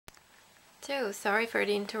So, sorry for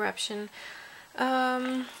the interruption.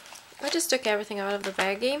 I just took everything out of the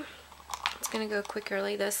baggie. It's gonna go quicker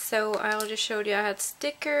like this. So I'll just show you I had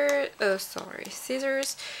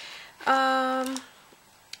scissors,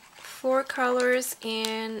 4 colors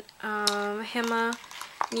in Hema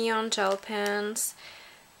neon gel pens,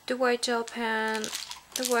 the white gel pen,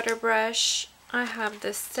 the water brush. I have the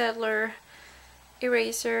Staedtler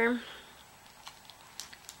eraser.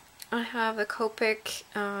 I have a Copic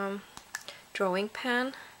drawing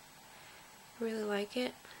pen. Really like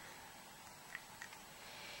it.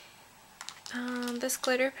 This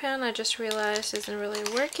glitter pen I just realized isn't really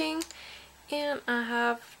working, and I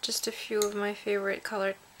have just a few of my favorite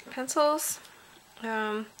colored pencils.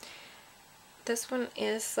 This one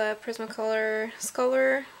is Prismacolor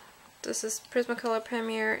Scholar. This is Prismacolor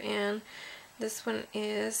Premier, and this one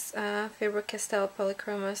is Faber-Castell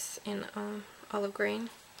Polychromos in olive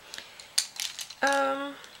green.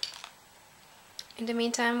 In the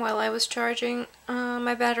meantime, while I was charging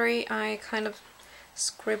my battery, I kind of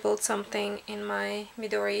scribbled something in my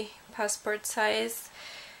Midori passport size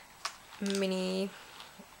mini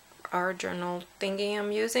art journal thingy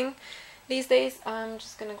I'm using these days. I'm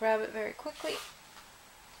just gonna grab it very quickly.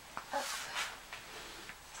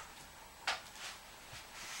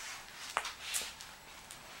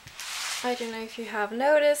 I don't know if you have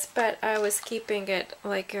noticed, but I was keeping it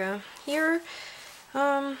like here.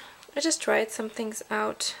 I just tried some things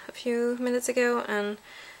out a few minutes ago, and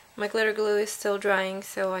my glitter glue is still drying,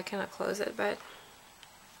 so I cannot close it, but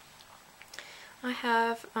I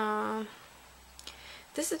have,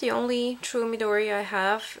 this is the only true Midori I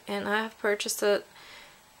have, and I have purchased it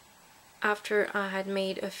after I had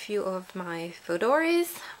made a few of my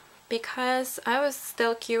Fodoris, because I was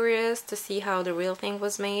still curious to see how the real thing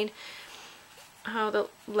was made, how the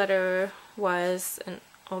letter was, and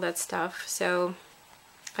all that stuff, so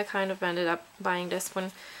I kind of ended up buying this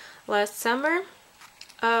one last summer.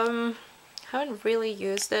 Haven't really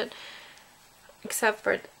used it except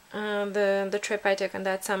for the trip I took on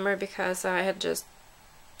that summer, because I had just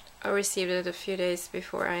received it a few days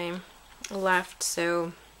before I left,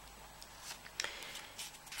 so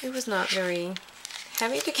it was not very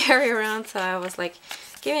heavy to carry around, so I was like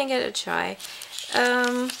giving it a try.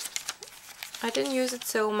 I didn't use it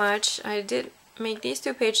so much. I did make these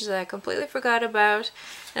 2 pages that I completely forgot about,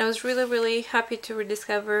 and I was really happy to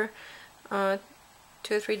rediscover 2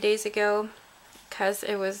 or 3 days ago, because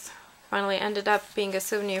it was finally ended up being a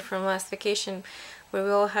souvenir from last vacation, where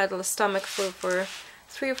we all had a stomach flu for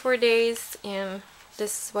 3 or 4 days, and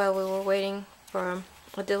this is while we were waiting for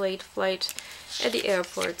a delayed flight at the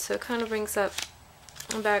airport, so it kind of brings up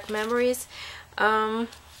back memories.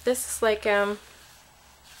 This is like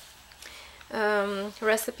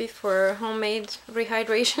recipe for homemade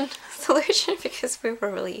rehydration solution, because we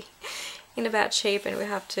were really in a bad shape and we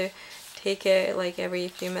have to take it like every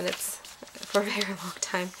few minutes for a very long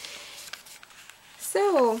time.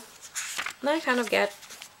 So now I kind of get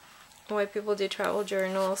why people do travel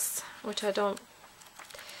journals, which I don't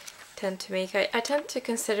tend to make. I tend to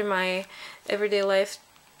consider my everyday life,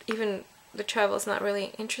 even the travel is not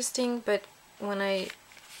really interesting, but when I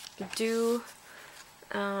do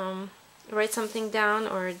write something down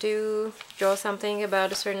or do draw something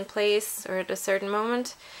about a certain place or at a certain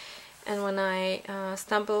moment, and when I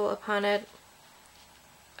stumble upon it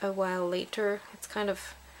a while later, it's kind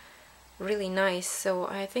of really nice, so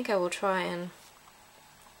I think I will try and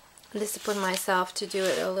discipline myself to do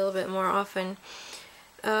it a little bit more often.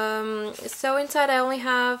 So inside I only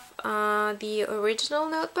have the original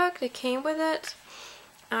notebook that came with it.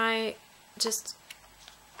 I just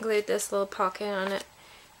glued this little pocket on it.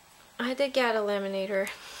 I did get a laminator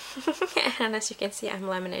and as you can see, I'm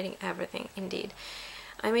laminating everything indeed.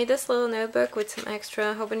 I made this little notebook with some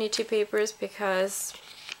extra Hobonichi papers because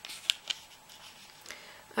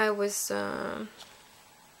I was in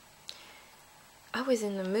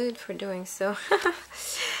the mood for doing so.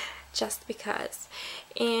 Just because.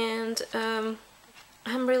 And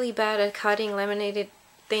I'm really bad at cutting laminated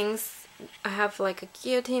things. I have like a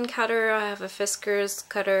guillotine cutter, I have a Fiskars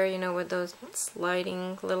cutter, you know, with those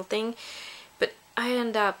sliding little thing, but I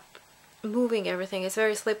end up moving everything. It's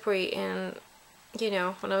very slippery, and you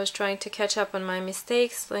know, when I was trying to catch up on my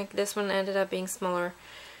mistakes, like this one ended up being smaller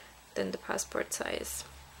than the passport size,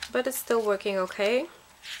 but it's still working okay.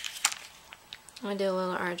 I did a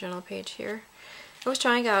little art journal page here. I was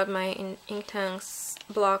trying out my Inktanks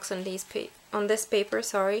blocks on this paper,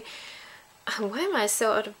 sorry. Why am I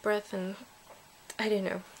so out of breath? And I don't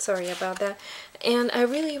know, sorry about that. And I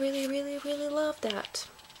really love that.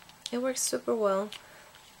 It works super well,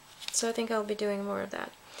 so I think I'll be doing more of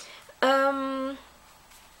that.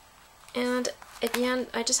 And at the end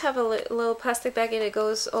I just have a little plastic baggie that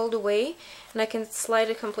goes all the way, and I can slide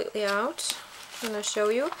it completely out. I'm going to show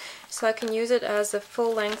you. So I can use it as a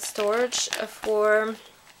full-length storage for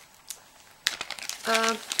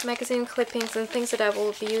magazine clippings and things that I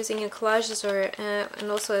will be using in collages, or and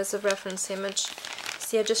also as a reference image.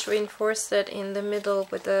 See, I just reinforced it in the middle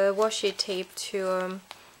with the washi tape to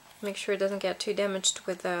make sure it doesn't get too damaged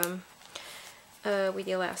with the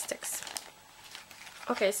elastics.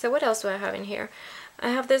 Okay, so what else do I have in here? I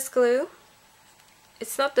have this glue.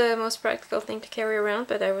 It's not the most practical thing to carry around,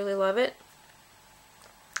 but I really love it.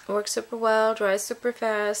 Works super well, dries super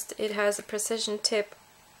fast. It has a precision tip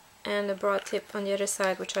and a broad tip on the other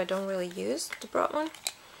side, which I don't really use, the broad one.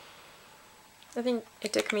 I think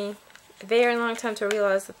it took me a very long time to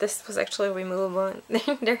realize that this was actually removable.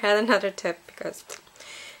 There had another tip because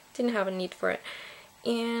I didn't have a need for it.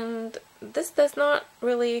 And this does not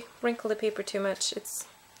really wrinkle the paper too much. It's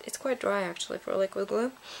quite dry actually for liquid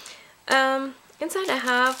glue. Inside I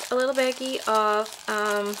have a little baggie of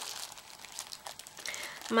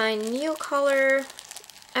my Neocolor,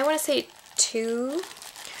 I want to say 2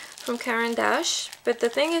 from Caran d'Ache, but the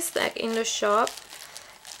thing is that in the shop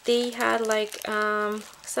they had like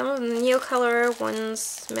some of the Neocolor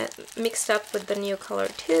ones mixed up with the Neocolor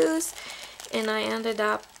 2s, and I ended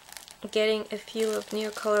up getting a few of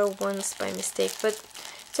Neocolor ones by mistake, but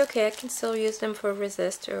it's okay, I can still use them for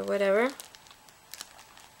resist or whatever.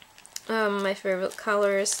 My favorite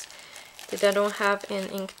colors that I don't have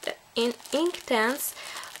in Inktense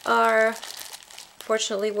are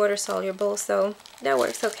fortunately water soluble, so that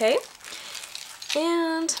works okay.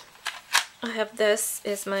 And I have this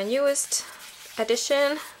is my newest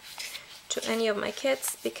addition to any of my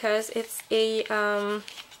kits because it's a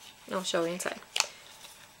I'll show you inside.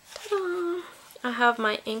 Ta-da! I have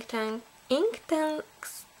my Inktense,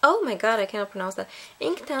 oh my god, I cannot pronounce that,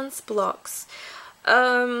 Inktense blocks.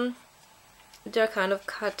 They're kind of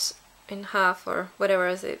cut in half or whatever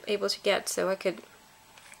I was able to get, so I could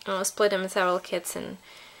split them in several kits and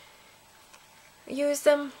use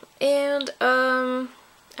them. And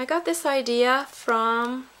I got this idea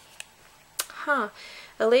from a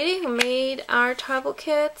lady who made our travel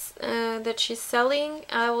kits that she's selling.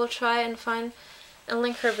 I will try and find and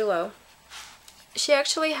link her below. She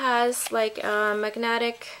actually has like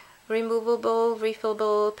magnetic, removable,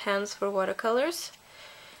 refillable pens for watercolors.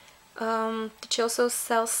 She also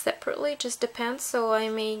sells separately, just depends, so I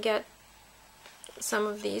may get some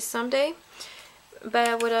of these someday.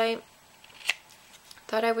 But what I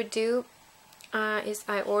thought I would do is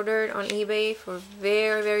I ordered on eBay for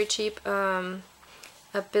very, very cheap a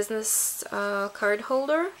business card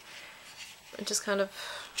holder, just kind of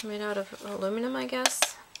made out of aluminum, I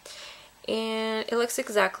guess, and it looks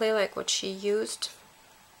exactly like what she used,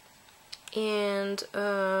 and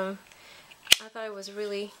I thought it was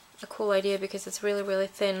really a cool idea because it's really, really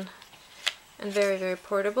thin and very, very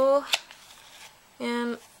portable,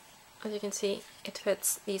 and as you can see it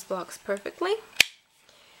fits these blocks perfectly.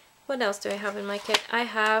 What else do I have in my kit? I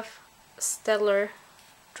have Staedtler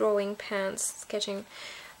drawing pens, sketching.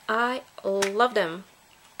 I love them.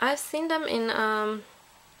 I've seen them in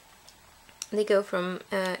they go from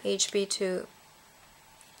HB to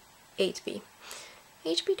 8B.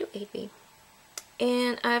 HB to 8B.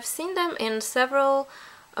 And I've seen them in several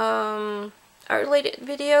art-related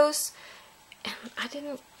videos, and I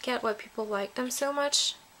didn't get why people like them so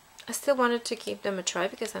much. I still wanted to give them a try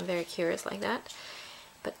because I'm very curious like that.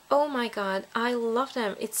 But oh my god, I love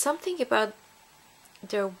them. It's something about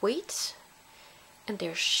their weight and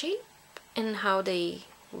their shape and how they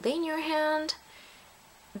lay in your hand.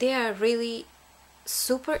 They are really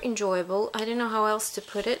super enjoyable. I don't know how else to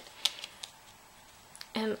put it.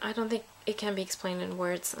 And I don't think it can be explained in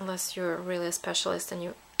words unless you're really a specialist and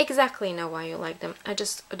you exactly know why you like them. I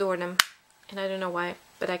just adore them, and I don't know why,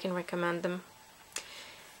 but I can recommend them.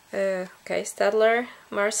 Okay, Staedtler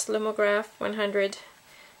Mars Lumograph 100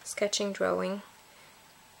 sketching drawing,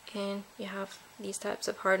 and you have these types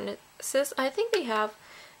of hardnesses. I think they have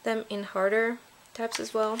them in harder types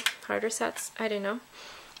as well, harder sets, I don't know.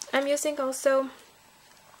 I'm using also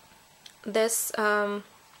this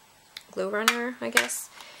glue runner, I guess,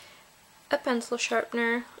 a pencil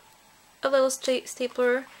sharpener, a little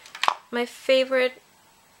stapler, my favorite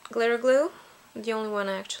glitter glue, the only one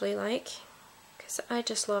I actually like, because I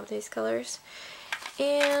just love these colors,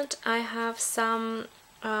 and I have some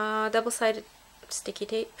double-sided sticky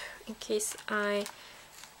tape in case I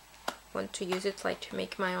want to use it like to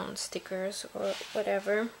make my own stickers or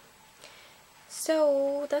whatever.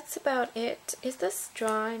 So that's about it. Is this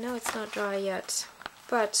dry? No, it's not dry yet,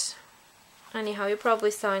 but anyhow, you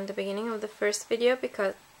probably saw in the beginning of the first video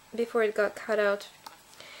because before it got cut out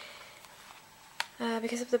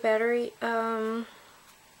because of the battery,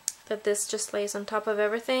 that this just lays on top of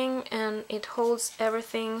everything and it holds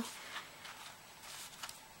everything.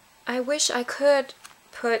 I wish I could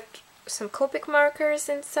put some Copic markers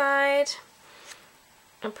inside.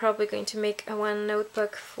 I'm probably going to make one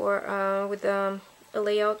notebook for with a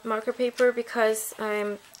layout marker paper, because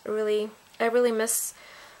I really miss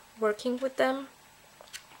working with them.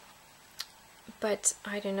 But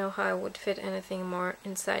I don't know how I would fit anything more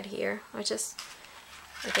inside here. I guess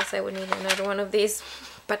I would need another one of these,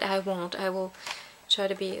 but I won't. I will try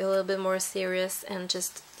to be a little bit more serious and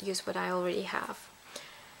just use what I already have.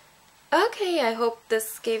 Okay, I hope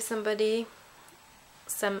this gave somebody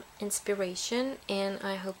some inspiration, and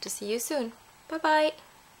I hope to see you soon. Bye bye!